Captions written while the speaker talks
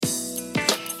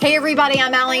Hey everybody,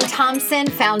 I'm Allie Thompson,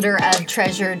 founder of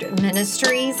Treasured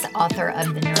Ministries, author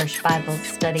of the Nourish Bible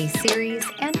Study series,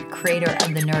 and creator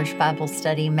of the Nourish Bible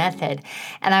Study method.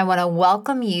 And I want to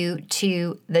welcome you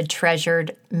to the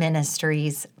Treasured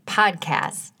Ministries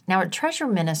podcast. Now at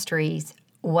Treasured Ministries,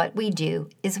 what we do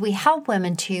is we help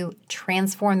women to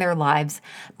transform their lives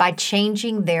by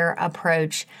changing their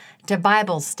approach to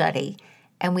Bible study.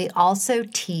 And we also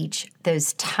teach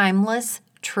those timeless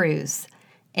truths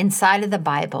inside of the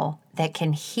Bible that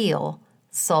can heal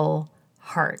soul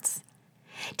hurts.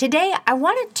 Today, I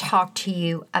want to talk to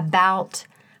you about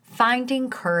finding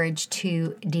courage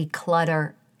to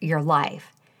declutter your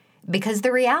life. Because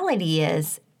the reality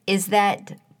is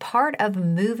that part of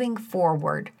moving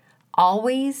forward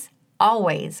always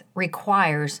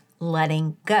requires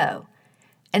letting go.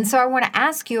 And so I want to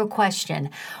ask you a question.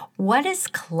 What is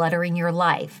cluttering your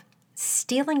life,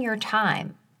 stealing your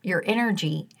time, your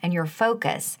energy, and your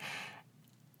focus?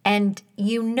 And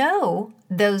you know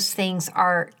those things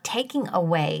are taking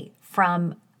away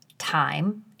from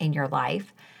time in your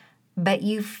life, but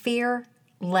you fear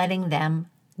letting them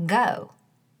go.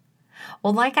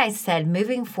 Well, like I said,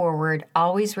 moving forward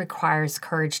always requires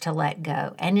courage to let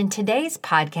go. And in today's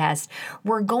podcast,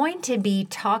 we're going to be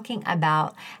talking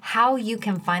about how you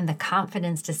can find the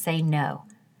confidence to say no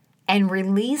and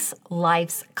release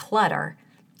life's clutter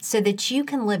so that you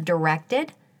can live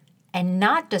directed and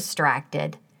not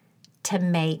distracted to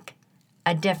make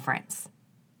a difference.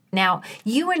 Now,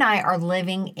 you and I are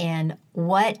living in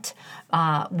what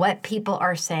people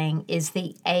are saying is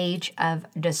the age of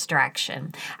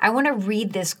distraction. I want to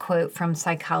read this quote from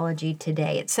Psychology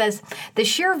Today. It says, "The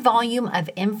sheer volume of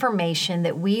information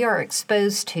that we are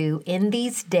exposed to in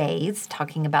these days,"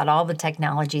 talking about all the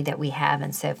technology that we have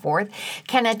and so forth,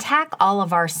 "can attack all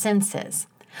of our senses.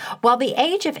 While the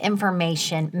age of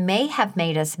information may have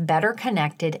made us better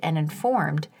connected and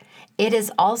informed, it has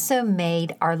also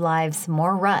made our lives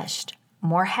more rushed,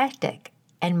 more hectic,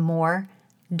 and more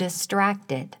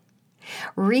distracted.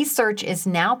 Research is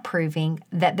now proving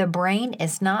that the brain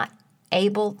is not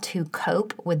able to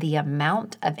cope with the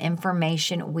amount of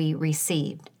information we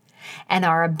received, and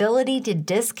our ability to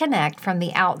disconnect from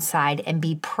the outside and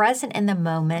be present in the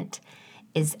moment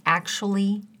is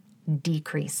actually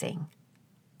decreasing."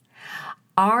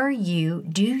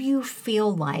 Do you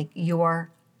feel like you're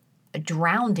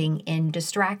drowning in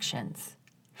distractions?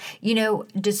 You know,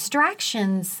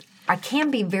 distractions can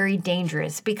be very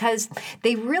dangerous because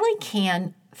they really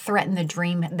can threaten the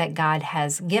dream that God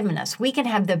has given us. We can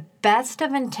have the best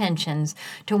of intentions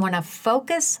to want to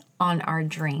focus on our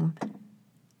dream,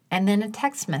 and then a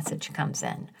text message comes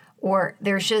in. Or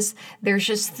there's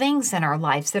just things in our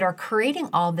lives that are creating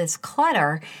all this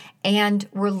clutter, and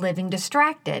we're living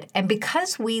distracted. And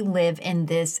because we live in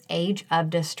this age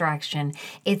of distraction,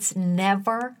 it's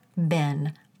never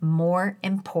been more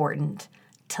important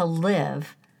to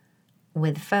live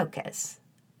with focus.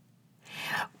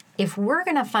 If we're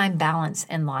going to find balance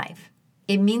in life,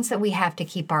 it means that we have to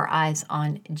keep our eyes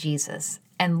on Jesus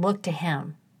and look to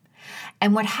Him.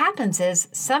 And what happens is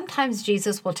sometimes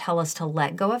Jesus will tell us to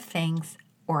let go of things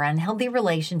or unhealthy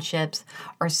relationships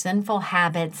or sinful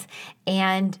habits,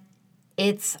 and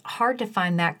it's hard to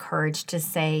find that courage to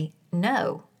say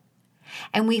no.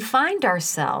 And we find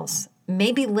ourselves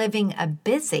maybe living a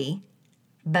busy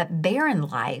but barren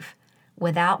life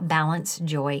without balance,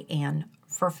 joy, and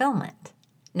fulfillment.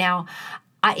 Now,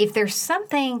 if there's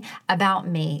something about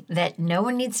me that no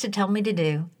one needs to tell me to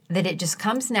do, that it just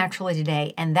comes naturally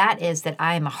today, and that is that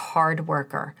I am a hard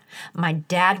worker. My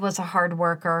dad was a hard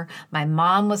worker. My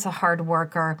mom was a hard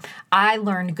worker. I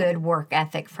learned good work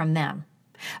ethic from them.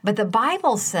 But the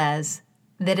Bible says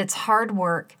that it's hard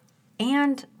work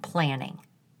and planning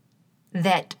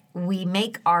that we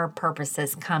make our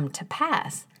purposes come to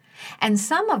pass. And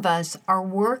some of us are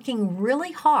working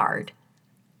really hard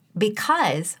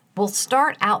because we'll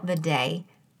start out the day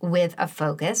with a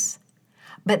focus,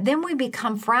 but then we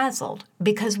become frazzled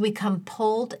because we come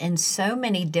pulled in so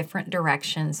many different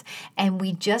directions, and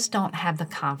we just don't have the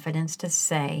confidence to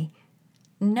say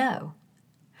no.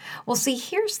 Well, see,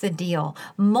 here's the deal.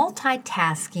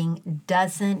 Multitasking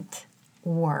doesn't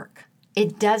work.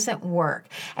 It doesn't work.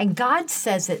 And God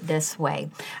says it this way.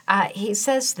 He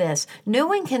says this, "No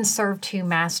one can serve two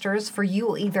masters, for you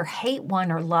will either hate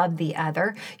one or love the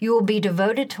other. You will be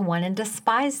devoted to one and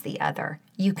despise the other.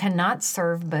 You cannot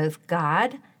serve both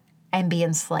God and be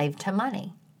enslaved to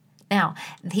money." Now,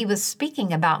 he was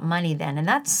speaking about money then, and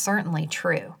that's certainly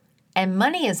true. And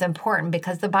money is important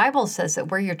because the Bible says that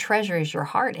where your treasure is, your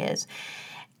heart is.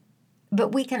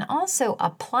 But we can also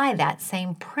apply that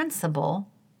same principle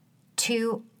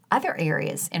to other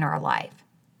areas in our life.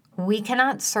 We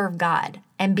cannot serve God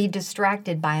and be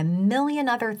distracted by a million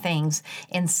other things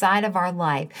inside of our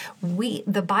life.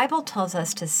 The Bible tells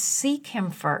us to seek Him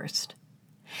first.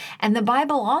 And the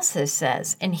Bible also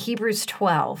says in Hebrews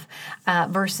 12,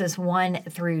 verses 1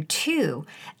 through 2,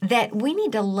 that we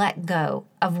need to let go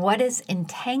of what is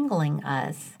entangling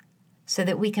us so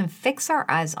that we can fix our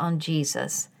eyes on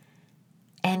Jesus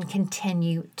and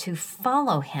continue to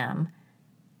follow Him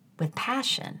with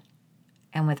passion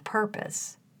and with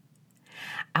purpose.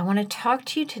 I want to talk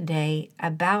to you today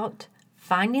about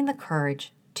finding the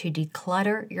courage to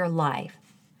declutter your life,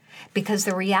 because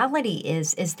the reality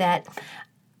is that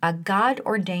a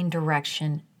God-ordained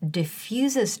direction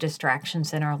diffuses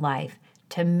distractions in our life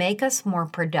to make us more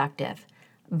productive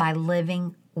by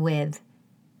living with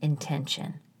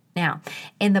intention. Now,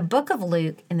 in the book of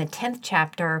Luke, in the 10th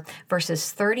chapter,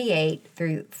 verses 38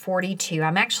 through 42,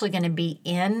 I'm actually going to be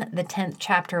in the 10th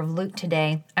chapter of Luke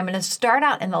today. I'm going to start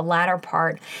out in the latter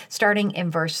part, starting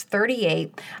in verse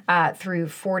 38 through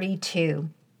 42.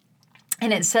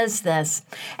 And it says this: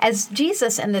 As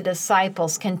Jesus and the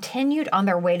disciples continued on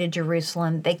their way to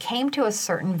Jerusalem, they came to a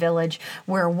certain village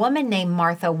where a woman named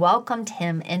Martha welcomed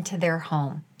him into their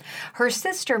home. Her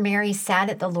sister Mary sat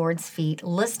at the Lord's feet,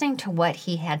 listening to what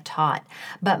he had taught.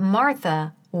 But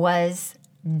Martha was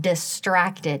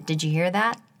distracted. Did you hear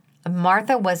that?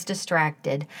 Martha was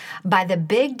distracted by the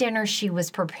big dinner she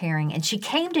was preparing. And she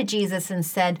came to Jesus and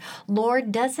said,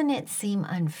 "Lord, doesn't it seem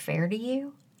unfair to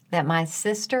you that my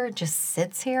sister just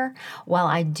sits here while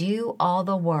I do all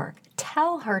the work?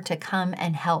 Tell her to come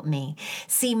and help me."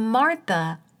 See,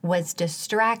 Martha was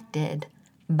distracted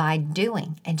by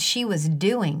doing, and she was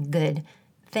doing good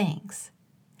things.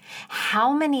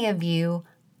 How many of you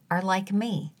are like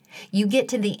me? You get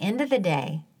to the end of the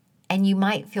day and you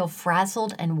might feel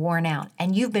frazzled and worn out,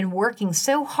 and you've been working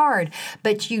so hard,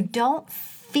 but you don't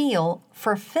feel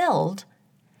fulfilled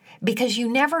because you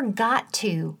never got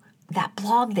to that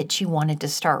blog that you wanted to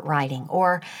start writing,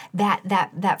 or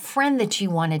that friend that you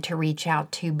wanted to reach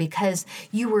out to, because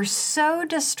you were so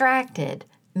distracted,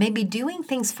 maybe doing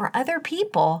things for other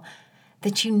people,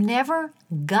 that you never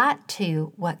got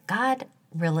to what God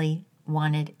really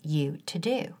wanted you to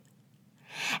do.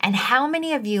 And how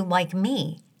many of you, like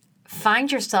me,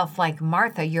 find yourself like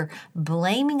Martha? You're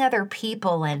blaming other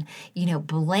people and,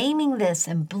 blaming this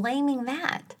and blaming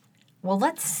that. Well,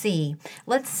 let's see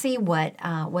what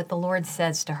the Lord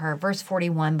says to her. Verse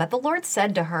 41, "But the Lord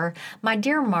said to her, 'My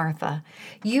dear Martha,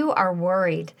 you are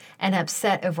worried and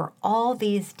upset over all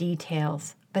these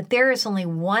details, but there is only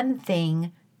one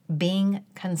thing being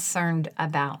concerned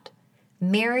about.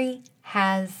 Mary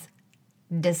has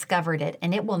discovered it,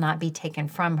 and it will not be taken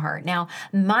from her.'" Now,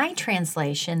 my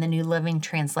translation, the New Living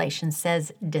Translation,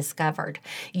 says discovered.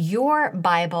 Your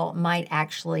Bible might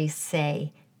actually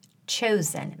say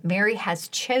chosen. Mary has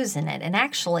chosen it. And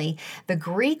actually, the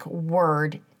Greek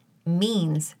word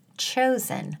means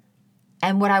chosen.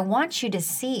 And what I want you to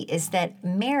see is that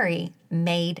Mary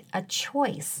made a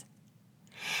choice.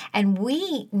 And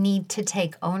we need to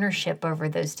take ownership over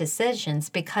those decisions,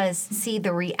 because, see,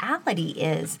 the reality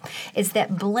is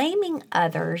that blaming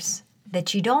others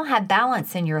that you don't have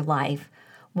balance in your life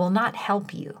will not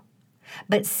help you.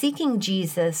 But seeking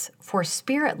Jesus for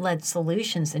Spirit-led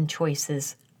solutions and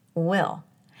choices will.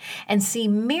 And see,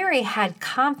 Mary had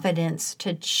confidence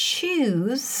to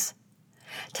choose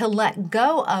to let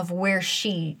go of where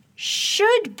she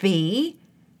should be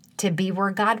to be where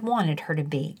God wanted her to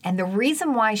be. And the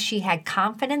reason why she had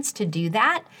confidence to do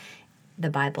that, the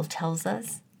Bible tells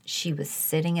us she was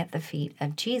sitting at the feet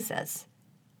of Jesus.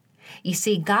 You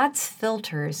see, God's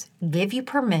filters give you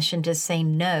permission to say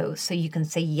no so you can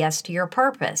say yes to your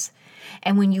purpose.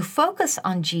 And when you focus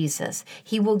on Jesus,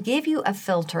 He will give you a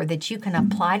filter that you can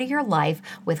apply to your life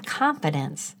with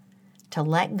confidence to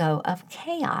let go of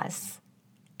chaos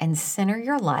and center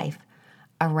your life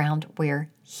around where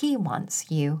He wants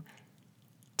you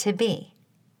to be.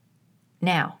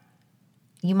 Now,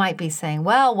 you might be saying,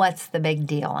 well, what's the big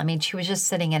deal? I mean, she was just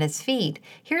sitting at His feet.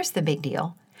 Here's the big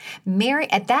deal. Mary,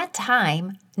 at that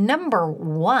time, number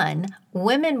one,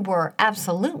 women were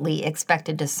absolutely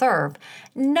expected to serve.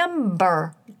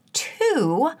 Number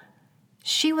two,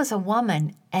 she was a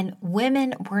woman, and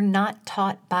women were not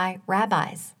taught by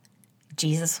rabbis.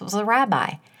 Jesus was a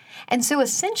rabbi. And so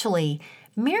essentially,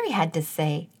 Mary had to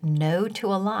say no to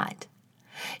a lot.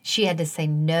 She had to say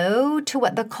no to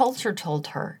what the culture told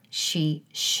her she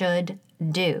should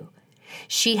do.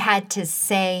 She had to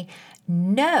say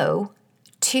no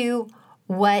to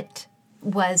what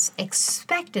was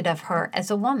expected of her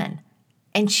as a woman.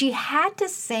 And she had to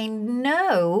say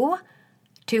no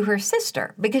to her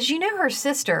sister, because her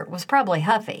sister was probably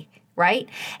huffy, right?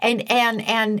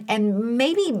 And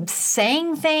maybe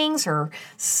saying things or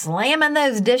slamming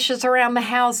those dishes around the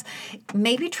house,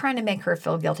 maybe trying to make her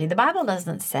feel guilty. The Bible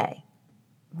doesn't say.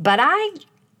 But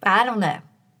I don't know.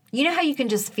 You know how you can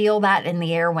just feel that in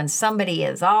the air when somebody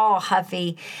is all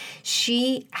huffy?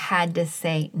 She had to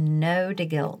say no to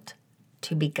guilt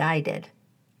to be guided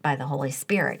by the Holy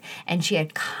Spirit. And she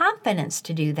had confidence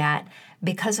to do that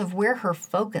because of where her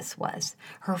focus was.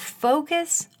 Her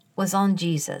focus was on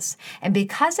Jesus. And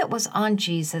because it was on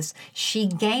Jesus, she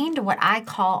gained what I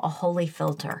call a holy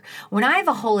filter. When I have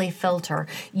a holy filter,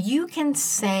 you can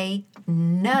say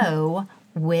no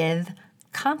with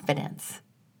confidence.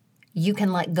 You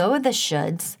can let go of the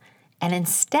shoulds and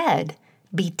instead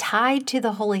be tied to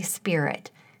the Holy Spirit,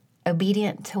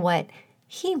 obedient to what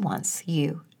He wants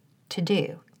you to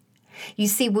do. You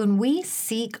see, when we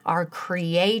seek our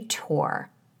Creator,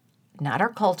 not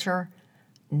our culture,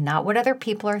 not what other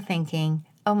people are thinking,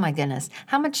 oh my goodness,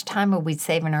 how much time would we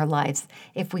save in our lives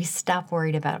if we stop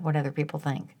worried about what other people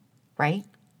think, right?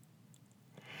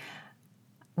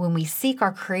 When we seek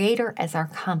our Creator as our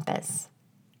compass,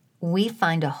 we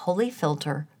find a holy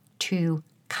filter to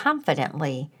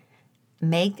confidently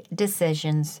make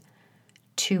decisions,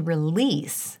 to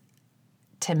release,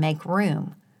 to make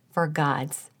room for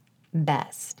God's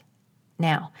best.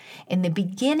 Now, in the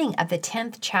beginning of the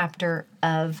 10th chapter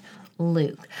of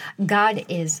Luke,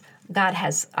 it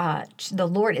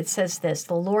says this,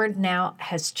 the Lord now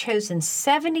has chosen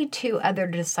 72 other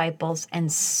disciples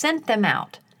and sent them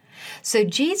out. So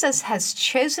Jesus has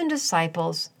chosen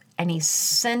disciples and He's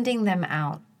sending them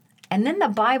out. And then the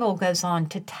Bible goes on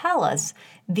to tell us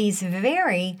these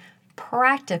very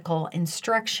practical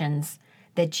instructions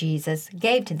that Jesus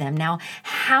gave to them. Now,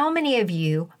 how many of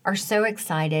you are so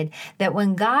excited that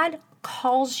when God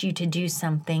calls you to do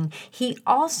something, He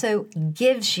also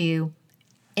gives you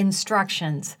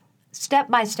instructions,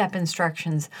 step-by-step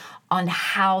instructions on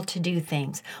how to do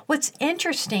things? What's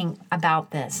interesting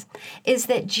about this is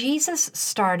that Jesus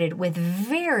started with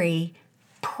very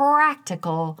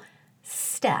practical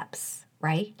steps,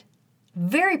 right?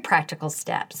 Very practical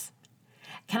steps.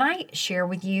 Can I share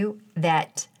with you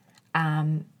that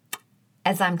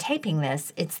as I'm taping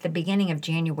this, it's the beginning of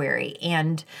January,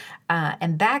 and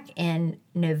back in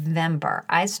November,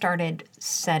 I started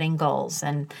setting goals,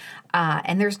 and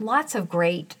there's lots of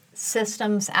great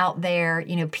systems out there,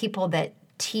 people that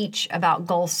teach about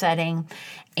goal setting,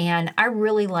 and I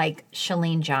really like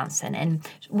Chalene Johnson. And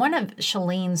one of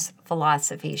Chalene's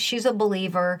philosophies, she's a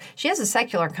believer. She has a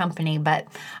secular company, but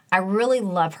I really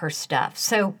love her stuff.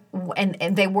 So, and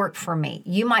they work for me.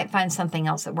 You might find something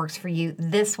else that works for you.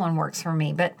 This one works for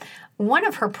me. But one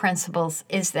of her principles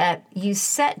is that you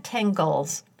set 10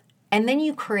 goals, and then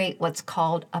you create what's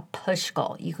called a push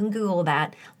goal. You can Google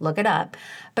that, look it up.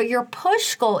 But your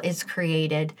push goal is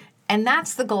created, and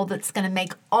that's the goal that's going to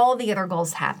make all the other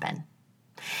goals happen.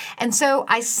 And so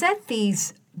I set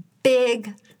these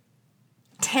big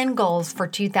 10 goals for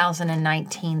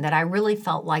 2019 that I really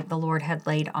felt like the Lord had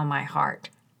laid on my heart.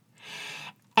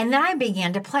 And then I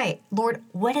began to pray, Lord,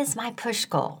 what is my push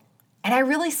goal? And I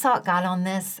really sought God on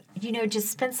this,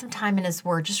 just spent some time in His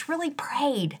Word, just really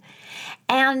prayed.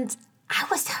 And I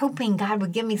was hoping God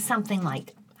would give me something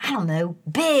like, I don't know,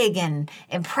 big and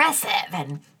impressive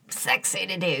and sexy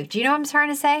to do. Do you know what I'm trying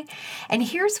to say? And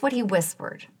here's what He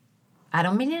whispered. I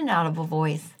don't mean an audible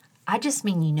voice. I just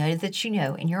mean you know that you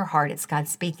know in your heart it's God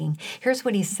speaking. Here's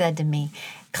what He said to me.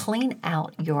 Clean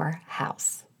out your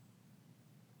house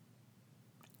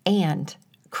and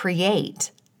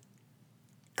create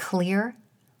clear,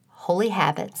 holy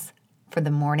habits for the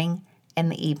morning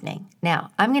and the evening.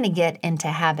 Now, I'm going to get into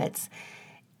habits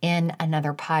in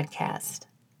another podcast.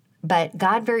 But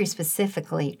God very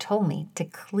specifically told me to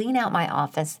clean out my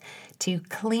office, to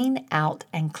clean out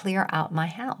and clear out my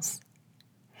house.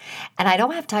 And I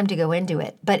don't have time to go into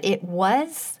it, but it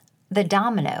was the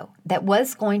domino that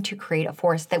was going to create a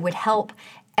force that would help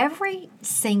every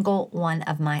single one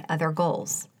of my other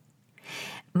goals.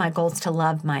 My goals to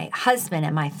love my husband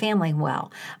and my family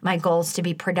well. My goals to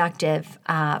be productive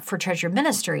for Treasure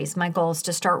Ministries. My goals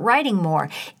to start writing more.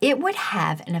 It would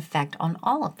have an effect on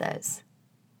all of those.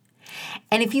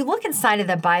 And if you look inside of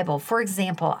the Bible, for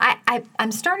example,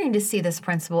 I'm starting to see this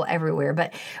principle everywhere,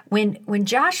 but when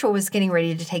Joshua was getting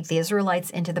ready to take the Israelites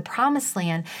into the Promised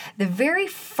Land, the very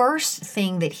first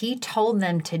thing that he told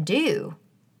them to do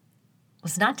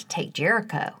was not to take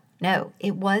Jericho. No,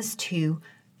 it was to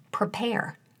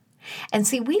prepare. And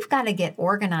see, we've got to get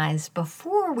organized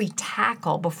before we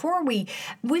tackle,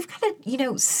 we've got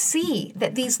to, see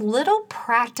that these little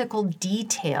practical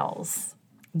details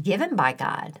given by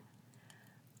God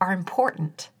are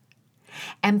important.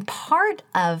 And part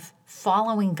of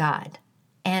following God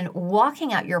and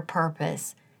walking out your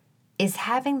purpose is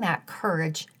having that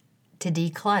courage to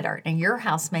declutter. And your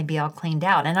house may be all cleaned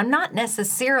out. And I'm not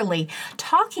necessarily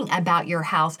talking about your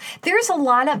house. There's a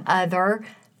lot of other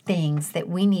things that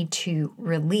we need to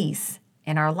release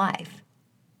in our life.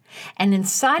 And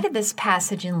inside of this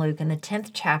passage in Luke, in the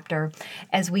 10th chapter,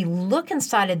 as we look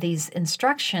inside of these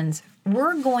instructions,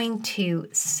 we're going to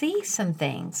see some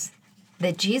things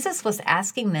that Jesus was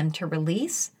asking them to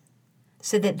release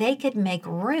so that they could make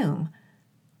room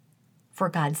for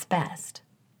God's best.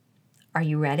 Are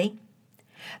you ready?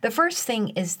 The first thing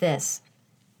is this.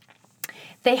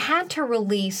 They had to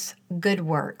release good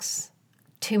works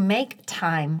to make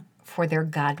time for their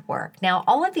God work. Now,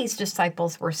 all of these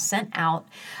disciples were sent out.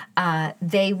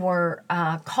 They were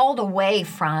called away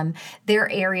from their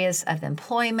areas of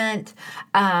employment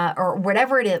or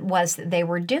whatever it was that they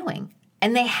were doing.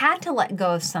 And they had to let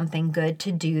go of something good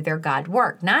to do their God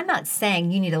work. Now, I'm not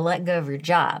saying you need to let go of your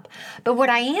job, but what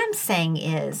I am saying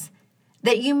is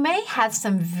that you may have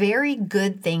some very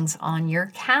good things on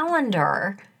your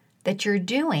calendar that you're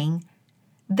doing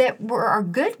that are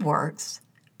good works,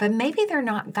 but maybe they're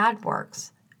not God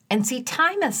works. And see,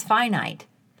 time is finite.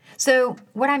 So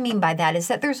what I mean by that is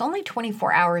that there's only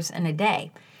 24 hours in a day.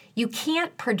 You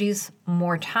can't produce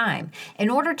more time. In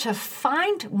order to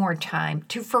find more time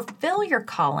to fulfill your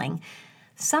calling,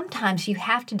 sometimes you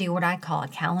have to do what I call a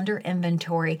calendar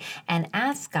inventory and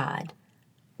ask God,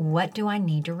 what do I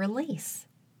need to release?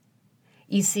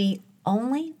 You see,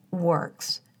 only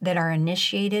works that are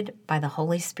initiated by the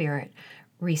Holy Spirit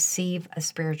receive a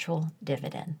spiritual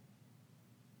dividend.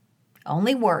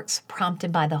 Only works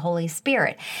prompted by the Holy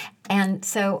Spirit. And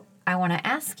so I want to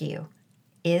ask you,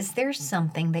 is there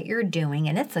something that you're doing,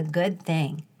 and it's a good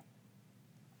thing,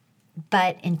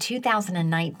 but in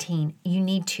 2019, you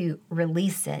need to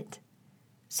release it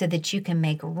so that you can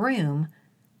make room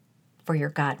for your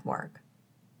God work?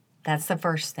 That's the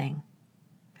first thing.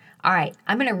 All right,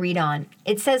 I'm going to read on.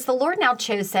 It says, the Lord now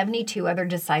chose 72 other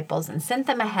disciples and sent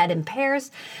them ahead in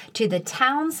pairs to the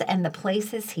towns and the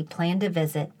places he planned to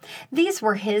visit. These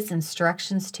were his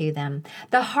instructions to them.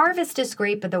 The harvest is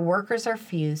great, but the workers are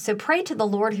few. So pray to the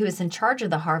Lord who is in charge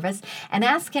of the harvest and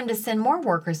ask him to send more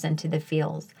workers into the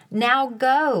fields. Now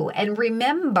go and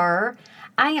remember,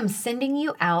 I am sending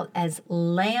you out as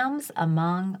lambs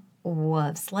among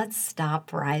wolves. Let's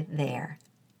stop right there.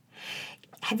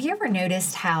 Have you ever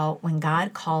noticed how when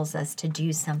God calls us to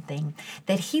do something,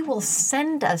 that he will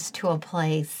send us to a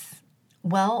place,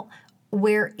 well,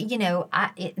 where,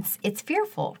 it's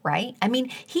fearful, right? I mean,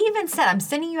 he even said, I'm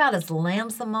sending you out as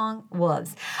lambs among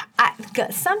wolves.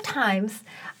 Sometimes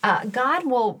God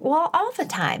will, well, all the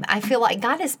time, I feel like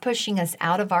God is pushing us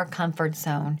out of our comfort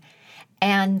zone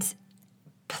and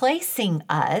placing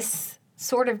us,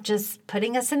 sort of just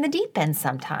putting us in the deep end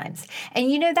sometimes.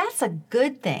 And that's a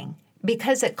good thing,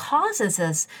 because it causes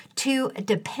us to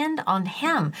depend on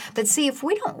him. But see, if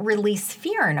we don't release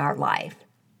fear in our life,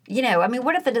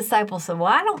 what if the disciples said,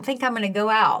 well, I don't think I'm going to go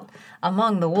out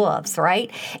among the wolves, right?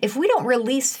 If we don't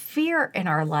release fear in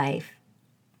our life,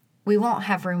 we won't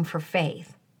have room for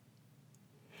faith.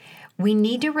 We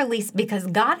need to release, because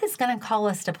God is going to call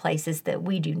us to places that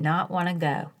we do not want to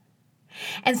go.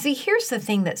 And see, here's the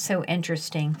thing that's so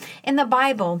interesting. In the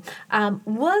Bible,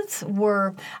 wolves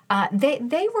were,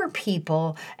 they were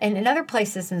people, and in other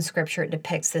places in Scripture it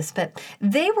depicts this, but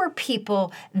they were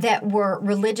people that were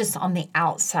religious on the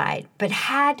outside, but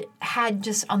had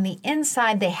just on the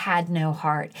inside, they had no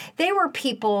heart. They were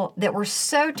people that were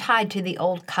so tied to the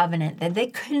old covenant that they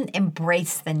couldn't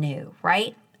embrace the new,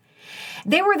 right?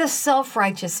 They were the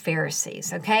self-righteous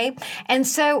Pharisees, okay? And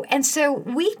so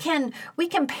we can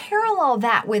parallel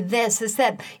that with this, is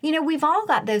that, we've all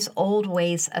got those old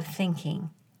ways of thinking,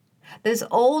 those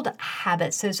old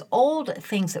habits, those old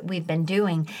things that we've been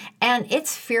doing, and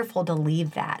it's fearful to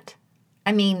leave that.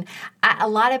 I mean, a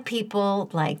lot of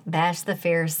people bash the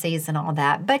Pharisees and all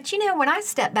that, but when I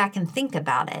step back and think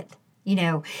about it,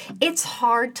 it's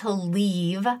hard to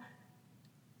leave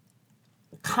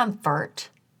comfort.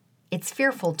 It's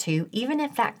fearful to, even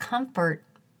if that comfort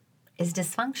is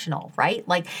dysfunctional, right?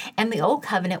 And the old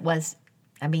covenant was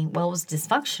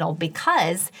dysfunctional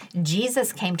because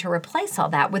Jesus came to replace all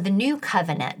that with the new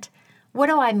covenant. What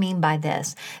do I mean by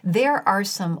this? There are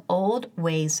some old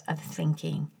ways of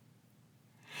thinking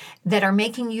that are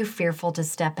making you fearful to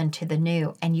step into the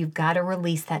new, and you've got to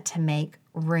release that to make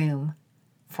room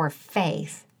for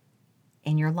faith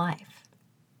in your life.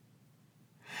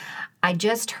 I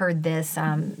just heard this.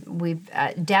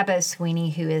 Dabo Sweeney,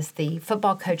 who is the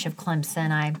football coach of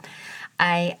Clemson,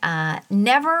 I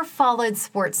never followed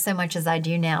sports so much as I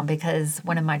do now because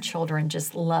one of my children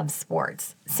just loves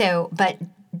sports. But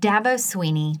Dabo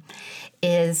Swinney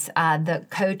is the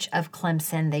coach of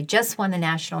Clemson. They just won the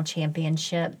national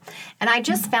championship. And I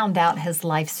just found out his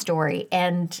life story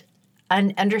and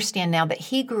understand now that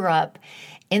he grew up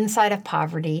inside of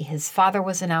poverty. His father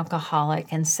was an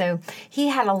alcoholic, and so he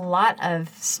had a lot of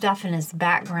stuff in his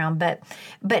background, but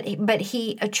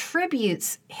he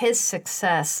attributes his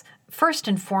success first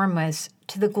and foremost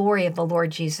to the glory of the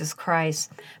Lord Jesus Christ.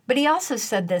 But he also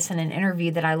said this in an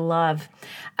interview that I love.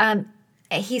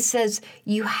 He says,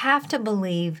 you have to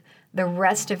believe the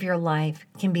rest of your life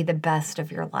can be the best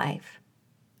of your life.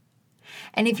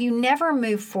 And if you never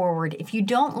move forward, if you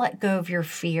don't let go of your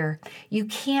fear, you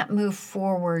can't move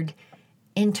forward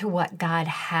into what God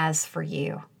has for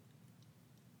you.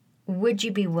 Would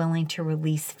you be willing to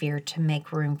release fear to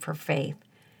make room for faith?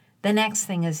 The next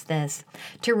thing is this: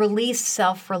 to release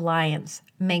self-reliance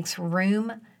makes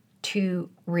room to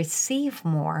receive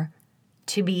more,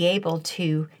 to be able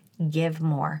to give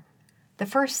more. The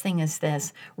first thing is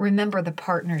this: remember the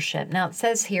partnership. Now it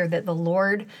says here that the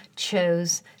Lord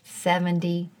chose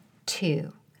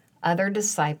 72 other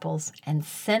disciples and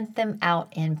sent them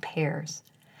out in pairs.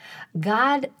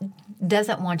 God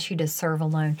doesn't want you to serve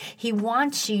alone. He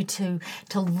wants you to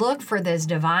look for those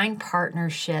divine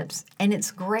partnerships. And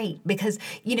it's great because,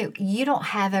 you don't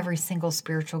have every single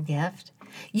spiritual gift.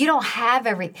 You don't have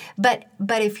but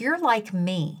if you're like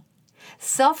me,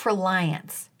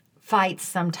 self-reliance fights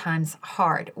sometimes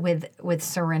hard with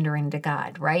surrendering to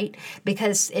God, right?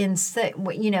 Because I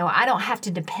don't have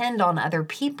to depend on other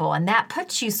people, and that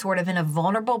puts you sort of in a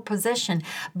vulnerable position,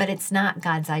 but it's not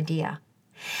God's idea.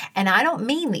 And I don't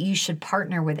mean that you should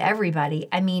partner with everybody.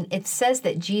 I mean, it says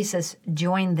that Jesus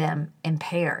joined them in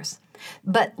pairs.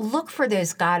 But look for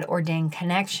those God-ordained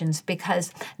connections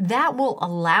because that will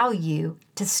allow you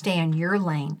to stay in your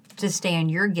lane, to stay in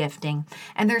your gifting.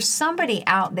 And there's somebody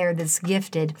out there that's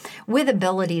gifted with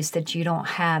abilities that you don't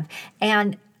have.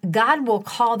 And God will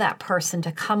call that person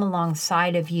to come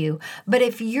alongside of you. But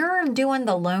if you're doing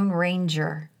the Lone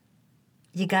Ranger,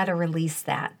 you got to release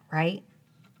that, right?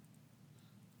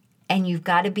 And you've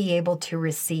got to be able to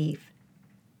receive.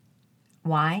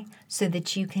 Why? So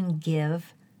that you can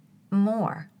give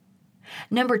more.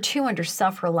 Number 2 under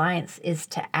self-reliance is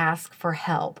to ask for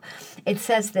help. It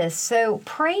says this: so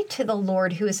pray to the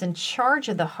Lord who is in charge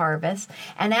of the harvest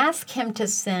and ask him to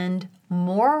send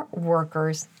more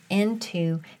workers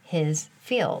into his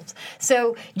fields.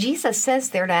 So Jesus says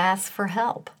there to ask for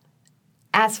help.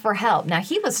 Ask for help. Now,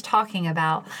 he was talking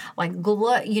about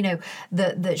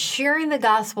the sharing the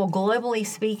gospel globally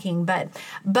speaking, but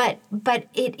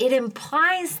it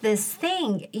implies this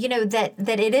thing, that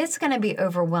it is going to be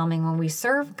overwhelming when we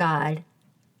serve God,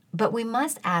 but we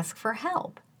must ask for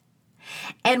help.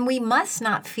 And we must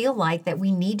not feel like that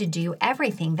we need to do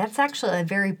everything. That's actually a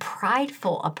very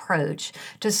prideful approach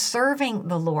to serving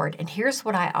the Lord. And here's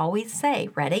what I always say,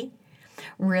 ready?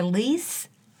 Release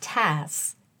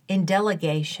tasks in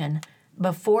delegation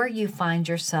before you find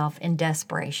yourself in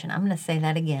desperation. I'm going to say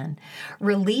that again.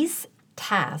 Release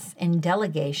tasks in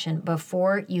delegation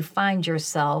before you find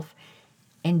yourself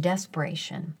in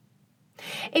desperation.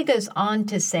 It goes on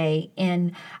to say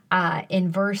in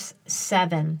verse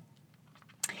 7,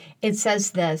 it says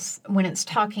this when it's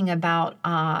talking about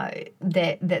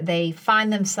that they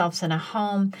find themselves in a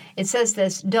home. It says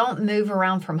this: don't move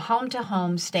around from home to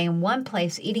home. Stay in one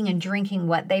place, eating and drinking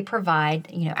what they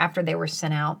provide, after they were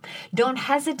sent out. Don't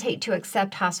hesitate to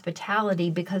accept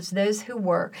hospitality because those who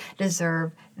work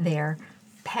deserve their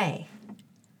pay.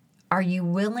 Are you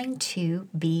willing to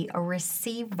be a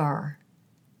receiver?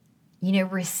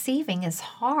 Receiving is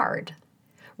hard.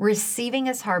 Receiving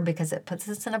is hard because it puts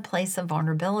us in a place of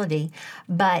vulnerability,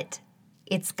 but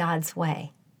it's God's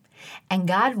way. And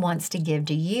God wants to give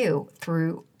to you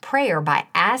through prayer by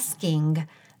asking,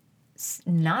 so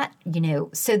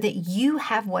that you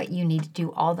have what you need to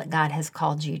do all that God has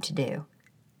called you to do.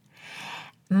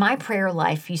 My prayer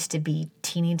life used to be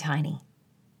teeny tiny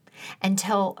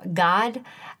until God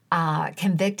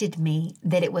convicted me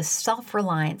that it was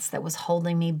self-reliance that was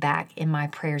holding me back in my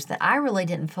prayers, that I really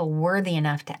didn't feel worthy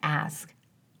enough to ask.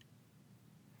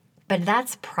 But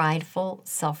that's prideful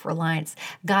self-reliance.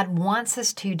 God wants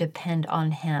us to depend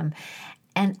on him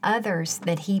and others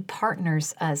that he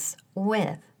partners us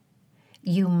with.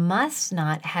 You must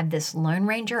not have this Lone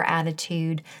Ranger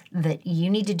attitude that you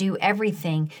need to do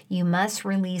everything. You must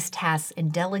release tasks in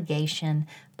delegation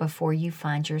before you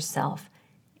find yourself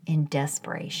in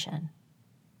desperation.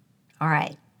 All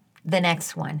right, The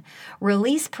next one,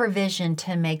 release provision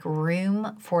to make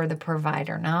room for the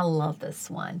provider. Now, I love this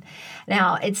one.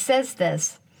 Now, it says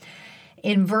this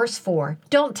in verse 4,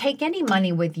 don't take any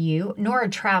money with you, nor a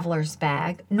traveler's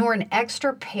bag, nor an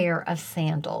extra pair of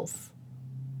sandals.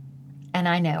 And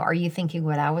I know, are you thinking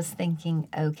what I was thinking?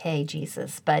 Okay,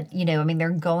 Jesus. But, they're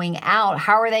going out.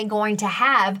 How are they going to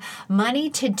have money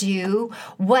to do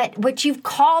what you've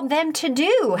called them to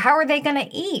do? How are they going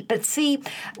to eat? But see,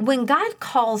 when God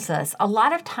calls us, a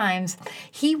lot of times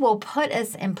He will put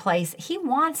us in place. He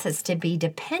wants us to be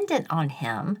dependent on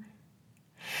Him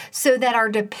so that our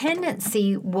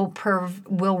dependency will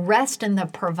rest in the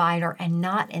provider and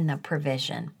not in the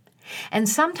provision. And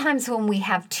sometimes when we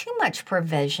have too much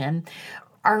provision,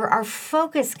 our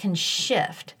focus can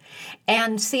shift.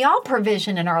 And see, all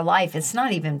provision in our life, it's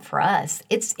not even for us.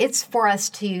 It's for us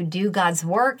to do God's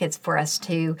work. It's for us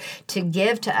to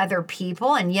give to other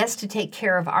people. And yes, to take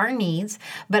care of our needs,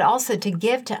 but also to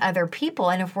give to other people.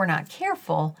 And if we're not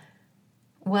careful,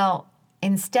 well,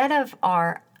 instead of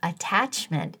our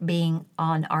attachment being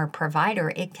on our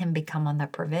provider, it can become on the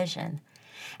provision.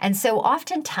 And so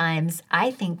oftentimes, I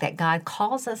think that God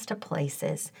calls us to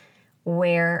places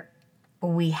where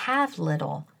we have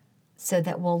little so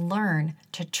that we'll learn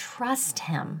to trust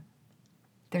Him.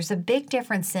 There's a big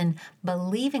difference in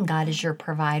believing God is your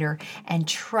provider and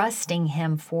trusting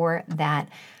Him for that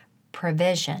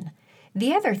provision.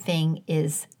 The other thing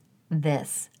is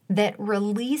this, that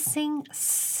releasing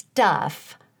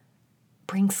stuff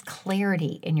brings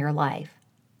clarity in your life.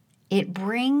 It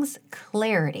brings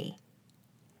clarity.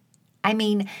 I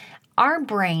mean, our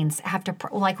brains have to,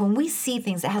 like when we see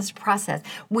things, it has to process.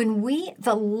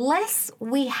 The less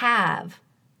we have,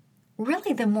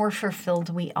 really the more fulfilled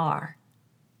we are.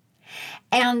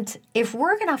 And if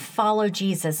we're going to follow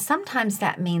Jesus, sometimes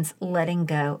that means letting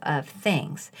go of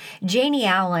things. Janie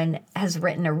Allen has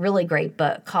written a really great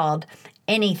book called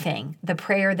Anything, The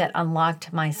Prayer That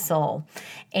Unlocked My Soul.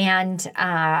 And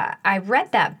I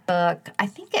read that book, I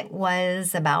think it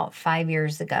was about 5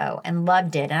 years ago, and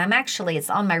loved it. And it's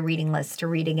on my reading list to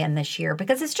read again this year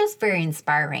because it's just very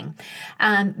inspiring.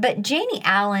 But Janie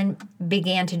Allen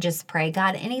began to just pray,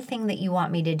 God, anything that you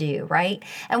want me to do, right?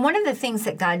 And one of the things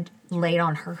that God laid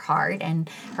on her heart and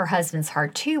her husband's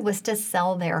heart too was to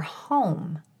sell their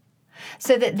home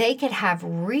so that they could have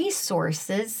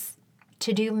resources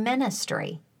to do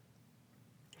ministry.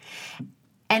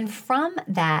 And from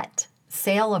that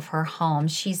sale of her home,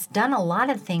 she's done a lot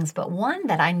of things, but one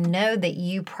that I know that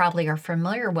you probably are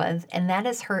familiar with, and that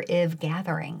is her IV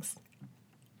gatherings.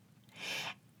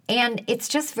 And it's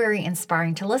just very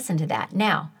inspiring to listen to that.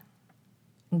 Now,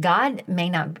 God may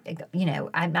not,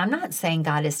 I'm not saying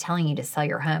God is telling you to sell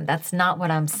your home. That's not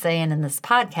what I'm saying in this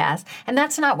podcast. And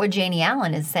that's not what Janie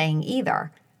Allen is saying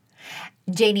either.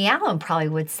 Janie Allen probably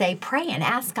would say, pray and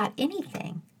ask God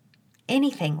anything,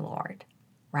 Lord,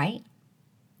 right?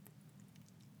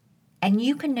 And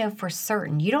you can know for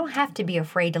certain, you don't have to be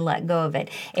afraid to let go of it.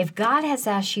 If God has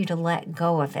asked you to let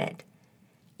go of it,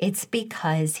 it's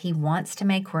because He wants to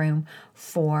make room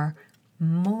for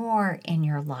more in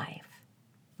your life.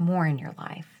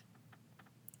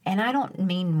 And I don't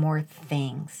mean more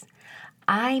things.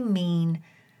 I mean,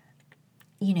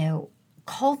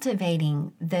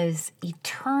 cultivating those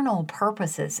eternal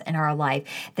purposes in our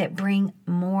life that bring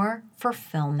more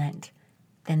fulfillment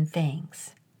than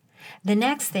things. The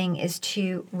next thing is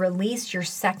to release your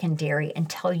secondary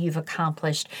until you've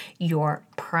accomplished your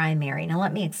primary. Now,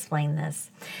 let me explain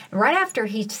this. Right after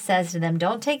He says to them,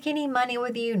 don't take any money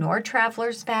with you, nor a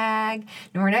traveler's bag,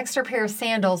 nor an extra pair of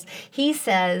sandals, He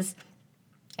says,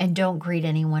 and don't greet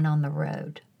anyone on the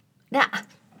road. Now,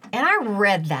 and I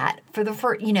read that for the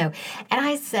first, and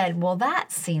I said, well,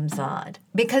 that seems odd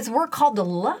because we're called to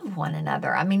love one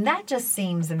another. I mean, that just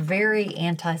seems very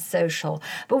antisocial.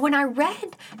 But when I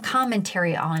read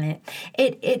commentary on it,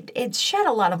 it shed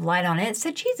a lot of light on it. So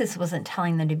Jesus wasn't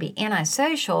telling them to be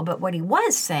antisocial, but what He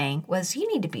was saying was you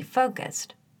need to be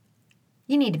focused.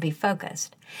 You need to be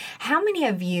focused. How many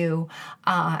of you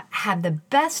have the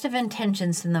best of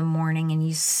intentions in the morning and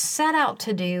you set out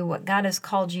to do what God has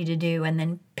called you to do and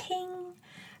then ping,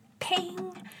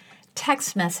 ping,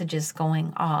 text messages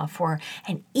going off or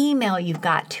an email you've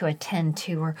got to attend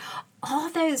to or all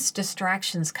those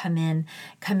distractions come in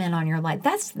on your life.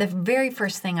 That's the very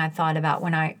first thing I thought about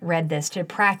when I read this to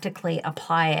practically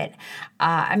apply it.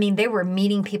 They were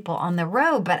meeting people on the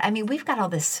road, but we've got all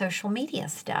this social media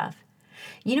stuff.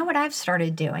 You know what I've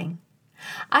started doing?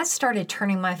 I started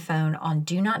turning my phone on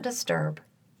Do Not Disturb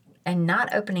and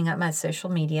not opening up my social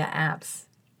media apps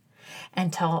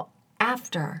until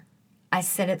after I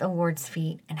sit at the Lord's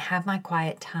feet and have my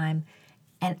quiet time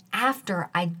And after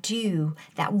I do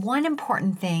that one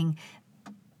important thing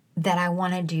that I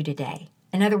want to do today,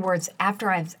 in other words, after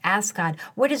I've asked God,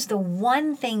 what is the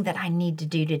one thing that I need to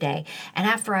do today? And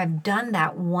after I've done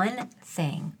that one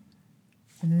thing,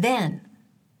 then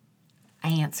I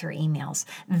answer emails.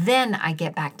 Then I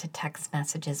get back to text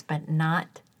messages, but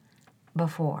not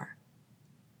before.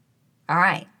 All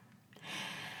right.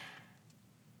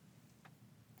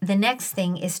 The next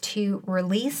thing is to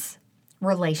release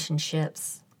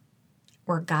relationships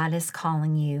where God is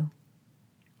calling you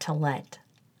to let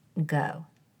go.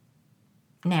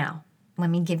 Now, let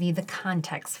me give you the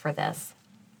context for this.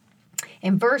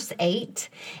 In verse 8,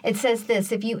 it says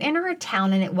this, if you enter a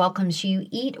town and it welcomes you,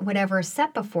 eat whatever is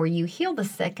set before you, heal the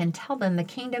sick, and tell them the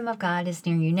kingdom of God is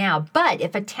near you now. But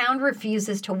if a town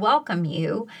refuses to welcome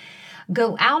you,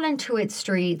 go out into its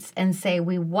streets and say,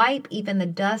 we wipe even the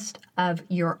dust of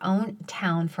your own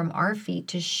town from our feet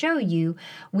to show you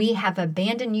we have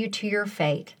abandoned you to your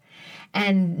fate.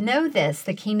 And know this,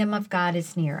 the kingdom of God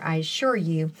is near. I assure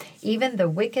you, even the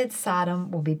wicked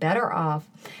Sodom will be better off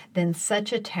than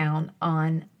such a town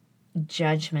on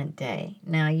Judgment Day.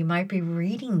 Now, you might be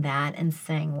reading that and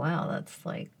saying, well, that's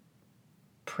like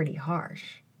pretty harsh.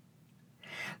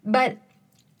 But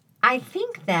I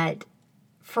think that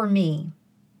for me,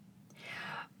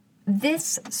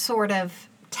 this sort of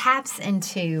taps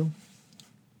into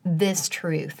this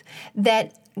truth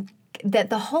that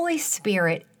the Holy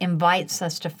Spirit invites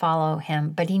us to follow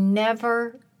him, but he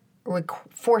never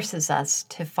forces us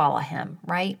to follow him,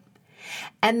 right?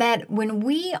 And that when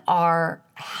we are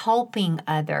helping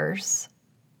others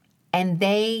and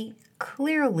they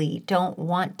clearly don't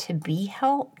want to be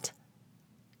helped,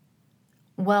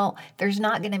 well, there's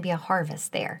not going to be a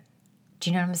harvest there. Do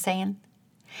you know what I'm saying?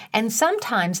 And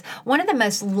sometimes one of the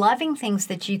most loving things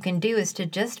that you can do is to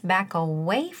just back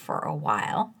away for a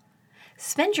while.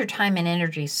 Spend your time and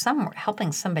energy somewhere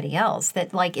helping somebody else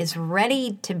that like is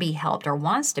ready to be helped or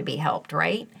wants to be helped,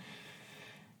 right?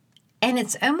 And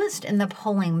it's almost in the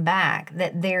pulling back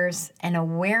that there's an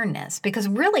awareness, because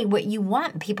really what you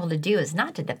want people to do is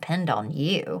not to depend on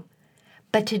you,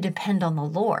 but to depend on the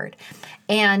Lord.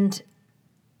 And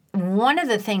one of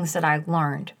the things that I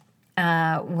learned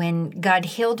when God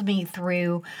healed me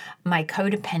through my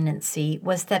codependency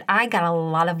was that I got a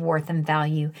lot of worth and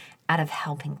value out of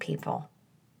helping people.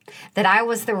 That I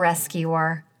was the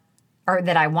rescuer, or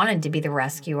that I wanted to be the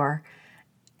rescuer,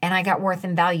 and I got worth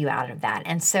and value out of that.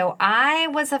 And so I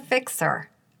was a fixer,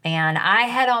 and I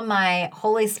had on my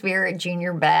Holy Spirit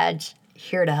Junior badge,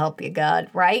 here to help you, God,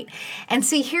 right? And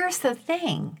see, here's the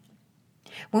thing.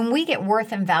 When we get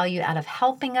worth and value out of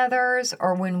helping others,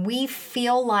 or when we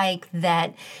feel like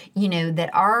that, that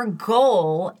our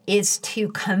goal is to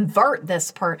convert this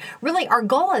person, really our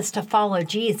goal is to follow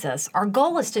Jesus. Our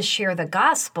goal is to share the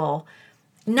gospel.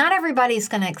 Not everybody's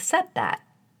going to accept that.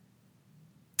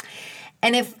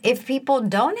 And if people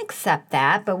don't accept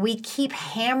that, but we keep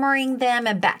hammering them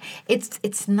and back,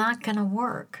 it's not going to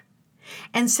work.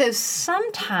 And so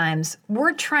sometimes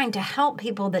we're trying to help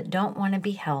people that don't want to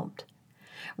be helped.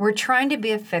 We're trying to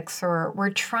be a fixer. We're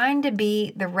trying to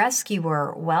be the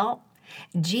rescuer. Well,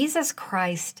 Jesus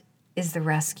Christ is the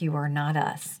rescuer, not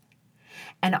us.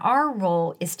 And our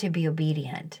role is to be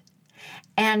obedient.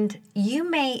 And you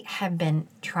may have been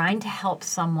trying to help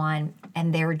someone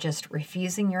and they're just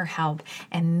refusing your help.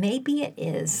 And maybe it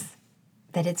is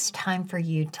that it's time for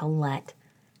you to let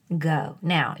go.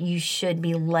 Now, you should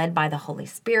be led by the Holy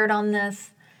Spirit on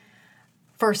this,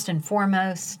 first and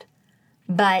foremost.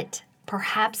 But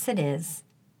perhaps it is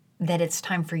that it's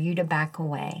time for you to back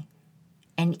away.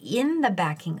 And in the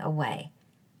backing away,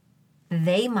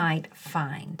 they might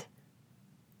find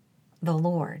the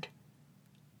Lord.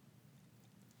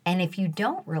 And if you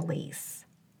don't release,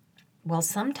 well,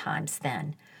 sometimes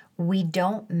then we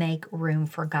don't make room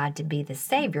for God to be the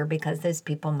Savior because those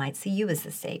people might see you as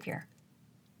the Savior.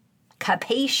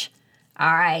 Capiche?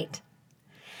 All right.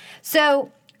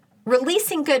 So,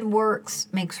 releasing good works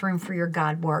makes room for your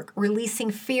God work. Releasing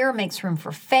fear makes room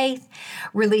for faith.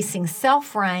 Releasing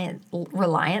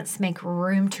self-reliance makes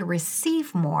room to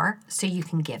receive more so you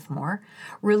can give more.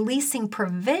 Releasing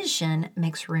provision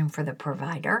makes room for the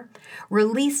provider.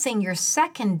 Releasing your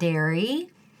secondary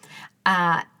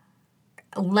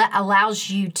allows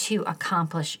you to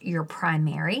accomplish your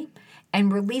primary.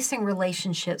 And releasing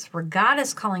relationships where God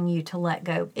is calling you to let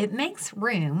go, it makes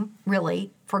room,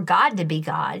 really, for God to be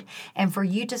God and for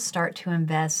you to start to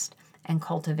invest and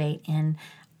cultivate in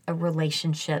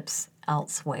relationships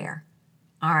elsewhere.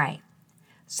 All right.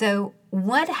 So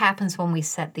what happens when we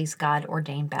set these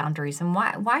God-ordained boundaries, and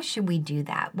why should we do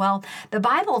that? Well, the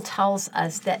Bible tells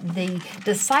us that the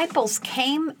disciples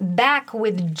came back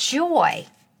with joy,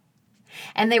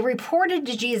 and they reported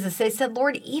to Jesus. They said,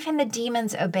 Lord, even the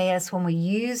demons obey us when we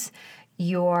use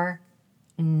your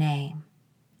name.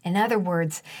 In other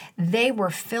words, they were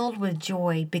filled with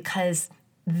joy because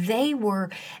they were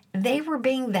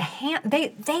being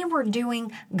they were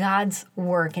doing God's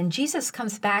work. And Jesus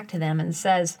comes back to them and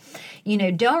says,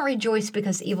 don't rejoice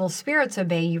because evil spirits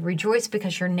obey you. Rejoice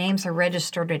because your names are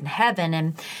registered in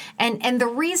heaven. And the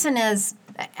reason is,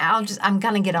 I'm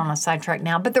going to get on a sidetrack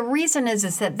now, but the reason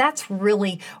is that that's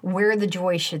really where the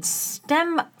joy should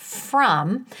stem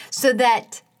from, so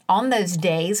that on those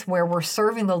days where we're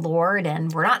serving the Lord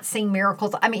and we're not seeing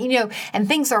miracles, and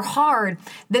things are hard,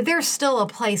 that there's still a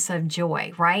place of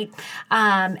joy, right?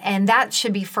 And that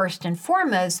should be first and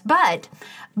foremost. But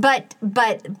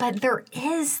there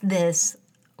is this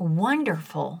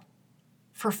wonderful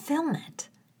fulfillment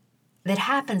that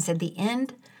happens at the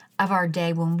end of our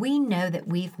day when we know that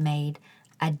we've made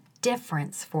a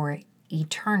difference for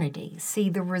eternity. See,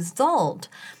 the result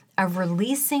of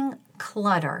releasing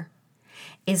clutter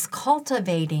is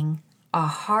cultivating a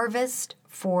harvest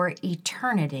for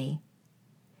eternity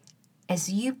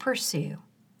as you pursue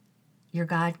your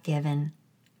God-given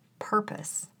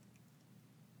purpose.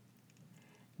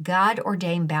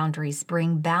 God-ordained boundaries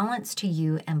bring balance to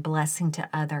you and blessing to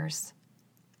others.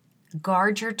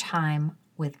 Guard your time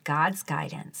with God's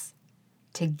guidance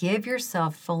to give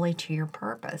yourself fully to your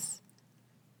purpose.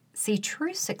 See,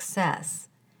 true success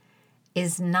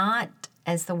is not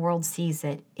as the world sees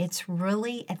it. It's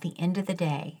really, at the end of the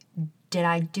day, did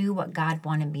I do what God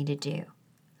wanted me to do?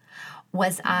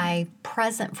 Was I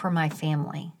present for my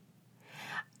family?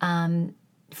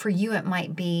 For you, it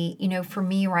might be, for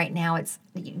me right now, it's,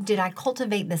 did I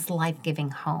cultivate this life-giving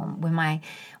home? When my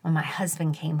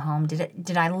husband came home,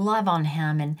 did I love on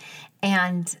him?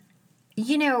 And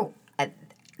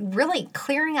really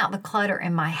clearing out the clutter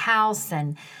in my house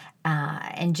and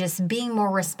just being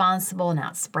more responsible,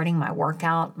 not spreading my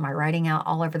writing out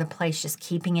all over the place, just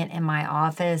keeping it in my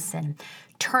office and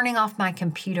turning off my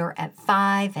computer at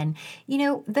 5. And,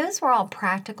 those were all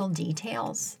practical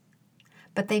details,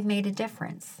 but they've made a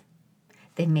difference.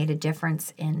 They've made a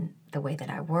difference in the way that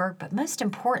I work, but most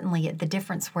importantly, the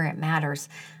difference where it matters,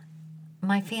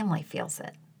 my family feels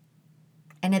it.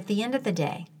 And at the end of the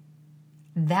day,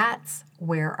 that's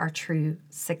where our true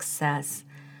success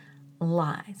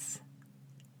lies.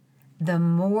 The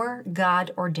more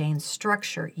God-ordained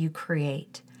structure you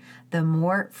create, the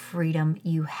more freedom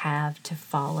you have to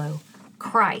follow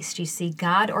Christ. You see,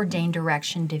 God-ordained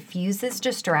direction diffuses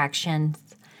distractions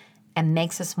and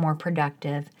makes us more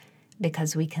productive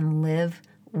because we can live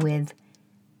with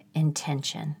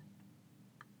intention.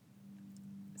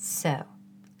 So,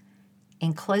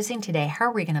 in closing today, how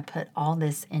are we going to put all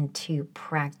this into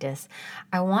practice?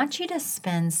 I want you to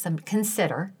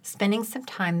consider spending some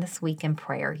time this week in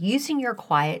prayer, using your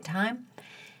quiet time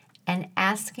and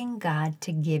asking God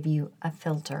to give you a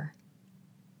filter.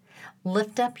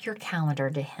 Lift up your calendar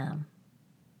to Him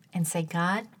and say,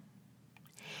 God,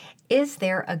 is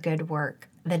there a good work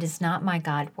that is not my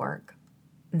God work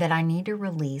that I need to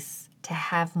release to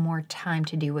have more time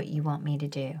to do what you want me to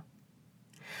do?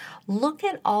 Look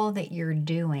at all that you're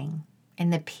doing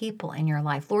and the people in your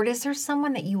life. Lord, is there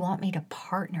someone that you want me to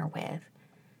partner with?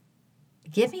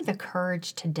 Give me the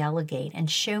courage to delegate and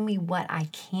show me what I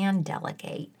can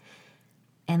delegate.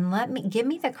 And give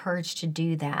me the courage to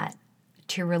do that,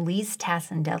 to release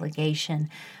tasks and delegation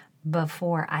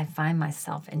before I find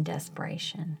myself in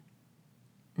desperation.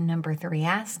 Number 3,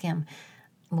 ask Him,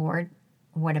 Lord,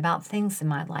 what about things in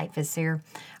my life? Is there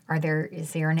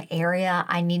an area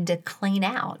I need to clean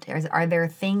out? Are there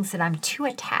things that I'm too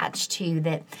attached to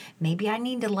that maybe I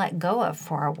need to let go of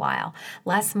for a while?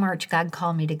 Last March, God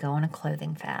called me to go on a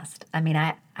clothing fast.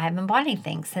 I haven't bought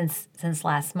anything since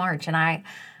last March, and I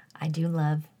do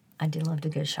love to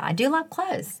go shop. I do love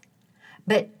clothes,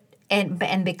 but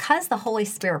because the Holy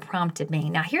Spirit prompted me.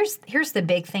 Now, here's the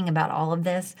big thing about all of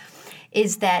this,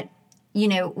 is that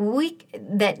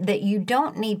that you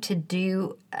don't need to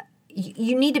do.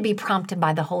 You need to be prompted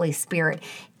by the Holy Spirit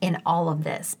in all of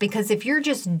this, because if you're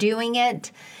just doing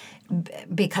it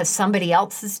because somebody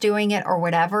else is doing it or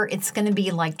whatever, it's going to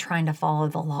be like trying to follow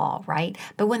the law, right?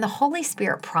 But when the Holy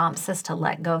Spirit prompts us to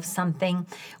let go of something,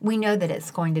 we know that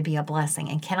it's going to be a blessing.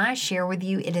 And can I share with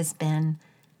you, it has been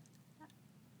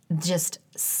just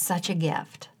such a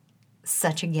gift.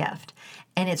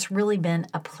 And it's really been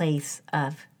a place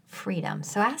of freedom.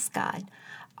 So ask God,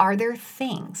 are there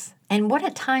things And what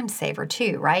a time saver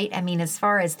too, right? I mean, as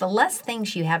far as the less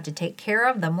things you have to take care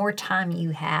of, the more time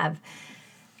you have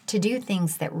to do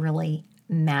things that really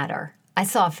matter. I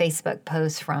saw a Facebook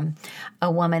post from a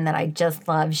woman that I just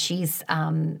love. She is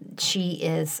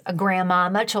a grandma,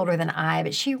 much older than I,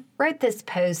 but she wrote this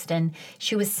post and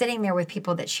she was sitting there with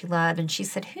people that she loved and she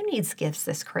said, "Who needs gifts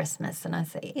this Christmas?" And I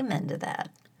say, amen to that.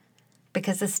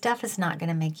 Because the stuff is not going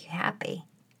to make you happy.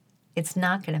 It's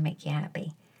not going to make you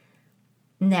happy.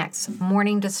 Next,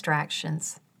 morning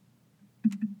distractions.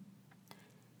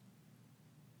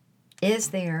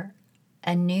 Is there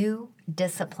a new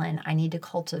discipline I need to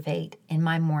cultivate in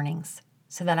my mornings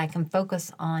so that I can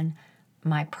focus on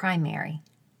my primary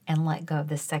and let go of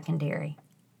the secondary?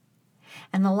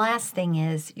 And the last thing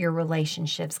is your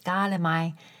relationships. God, am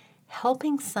I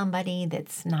helping somebody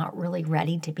that's not really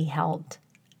ready to be helped?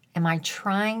 Am I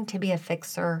trying to be a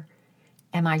fixer?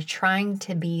 Am I trying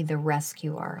to be the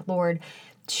rescuer? Lord,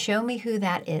 show me who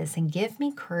that is and give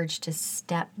me courage to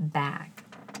step back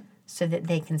so that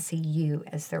they can see you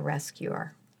as the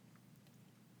rescuer.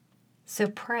 So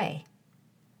pray.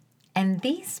 And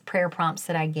these prayer prompts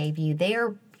that I gave you, they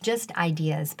are just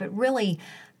ideas, but really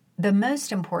the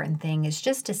most important thing is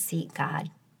just to seek God.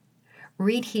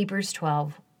 Read Hebrews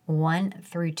 12, 1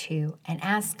 through 2, and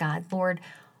ask God, Lord,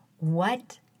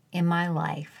 what in my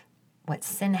life, what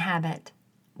sin habit,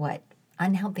 what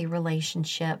unhealthy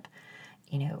relationship,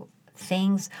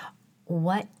 things,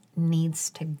 what needs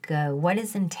to go? What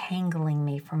is entangling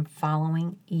me from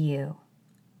following you?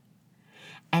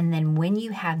 And then when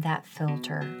you have that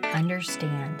filter,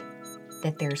 understand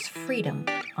that there's freedom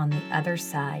on the other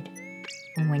side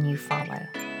when you follow.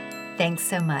 Thanks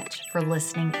so much for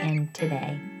listening in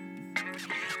today.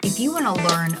 If you want to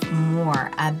learn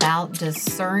more about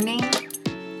discerning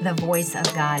the voice of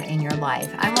God in your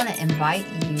life, I want to invite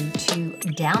you to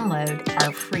download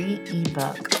our free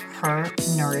ebook, Her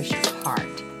Nourished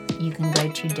Heart. You can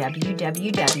go to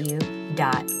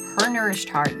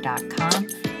www.hernourishedheart.com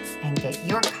and get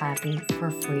your copy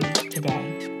for free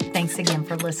today. Thanks again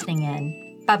for listening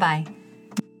in. Bye-bye.